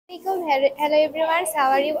Hello everyone, how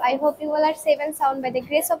are you? I hope you all are safe and sound by the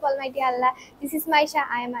grace of Almighty Allah. This is Maisha.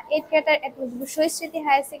 I am an 8th grader at Mudhupur Shriti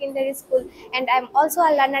Higher Secondary School and I am also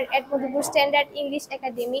a learner at Mudhupur Standard English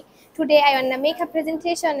Academy. Today I want to make a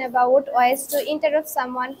presentation about ways to interrupt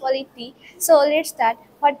someone politely. So let's start.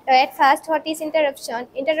 At first, what is interruption?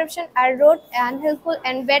 Interruption are rude, unhelpful,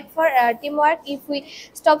 and bad for teamwork. If we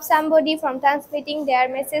stop somebody from transmitting their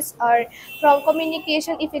message or from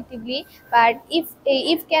communication effectively, but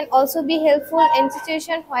if can also be helpful in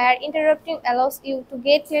situation where interrupting allows you to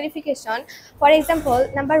get clarification. For example,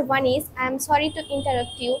 number one is I'm sorry to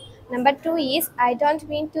interrupt you. Number two is I don't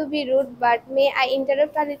mean to be rude, but may I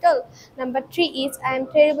interrupt a little. Number three is I am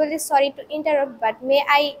terribly sorry to interrupt, but may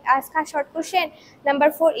I ask a short question. Number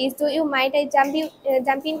four is do you mind I jump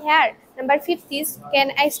in here. Number fifth is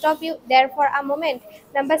can I stop you there for a moment.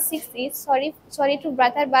 Number six is sorry to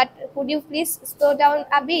brother, but could you please slow down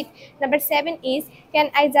a bit. Number seven is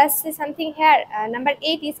can I just say something here. Number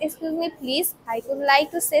eight is excuse me please, I would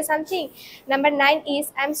like to say something. Number nine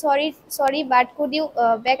is I'm sorry, but could you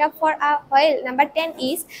back up for a while. Number 10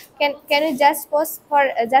 is can you just pause for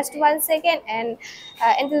just 1 second. And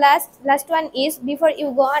the last one is before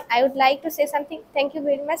you go on, I would like to say something. Thank you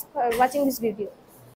very much for watching this video.